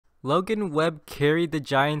Logan Webb carried the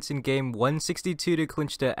Giants in game 162 to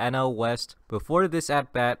clinch the NL West. Before this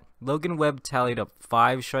at-bat, Logan Webb tallied up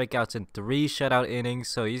 5 strikeouts in 3 shutout innings,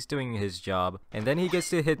 so he's doing his job. And then he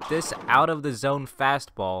gets to hit this out-of-the-zone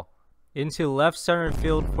fastball into left center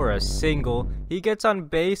field for a single. He gets on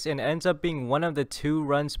base and ends up being one of the 2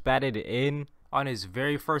 runs batted in on his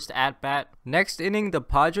very first at-bat. Next inning, the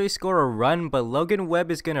Padres score a run, but Logan Webb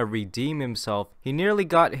is gonna redeem himself. He nearly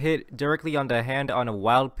got hit directly on the hand on a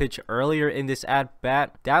wild pitch earlier in this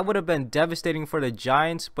at-bat. That would have been devastating for the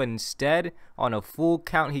Giants, but instead, on a full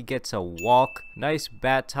count, he gets a walk. Nice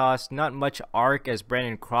bat toss, not much arc as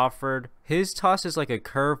Brandon Crawford. His toss is like a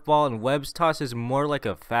curveball and Webb's toss is more like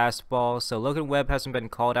a fastball, so Logan Webb hasn't been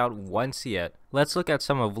called out once yet. Let's look at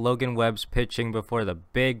some of Logan Webb's pitching before the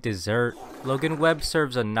big dessert. Logan Webb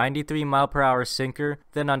serves a 93-mile-per-hour sinker,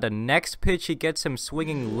 then on the next pitch he gets him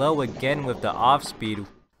swinging low again with the off-speed.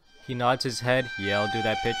 He nods his head, yeah, I'll do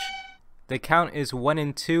that pitch. The count is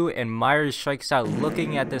 1-2 and Myers strikes out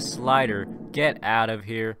looking at the slider. Get out of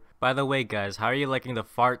here. By the way guys, how are you liking the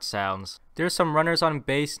fart sounds? There's some runners on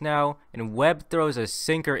base now, and Webb throws a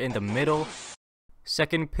sinker in the middle.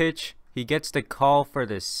 Second pitch, he gets the call for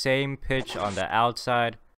the same pitch on the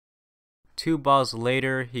outside. 2 balls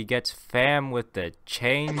later, he gets Pham with the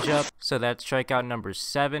changeup, so that's strikeout number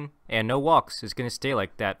 7. And no walks, it's gonna stay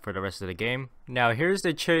like that for the rest of the game. Now here's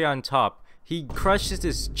the cherry on top. He crushes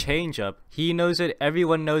this changeup. He knows it,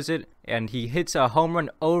 everyone knows it, and he hits a home run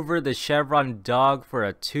over the Chevron dog for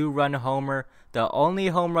a 2-run homer. The only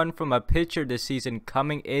home run from a pitcher this season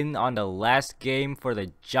coming in on the last game for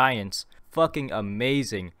the Giants. Fucking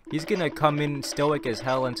amazing. He's gonna come in stoic as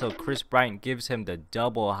hell until Chris Bryant gives him the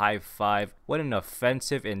double high five. What an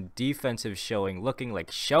offensive and defensive showing, looking like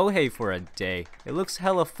Shohei for a day. It looks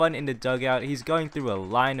hella fun in the dugout. He's going through a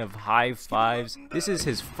line of high fives. This is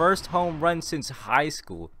his first home run since high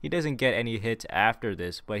school. He doesn't get any hits after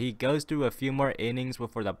this, but he goes through a few more innings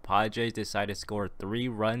before the Padres decide to score 3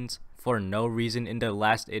 runs for no reason in the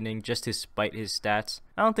last inning just to spite his stats.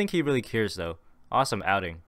 I don't think he really cares though. Awesome outing.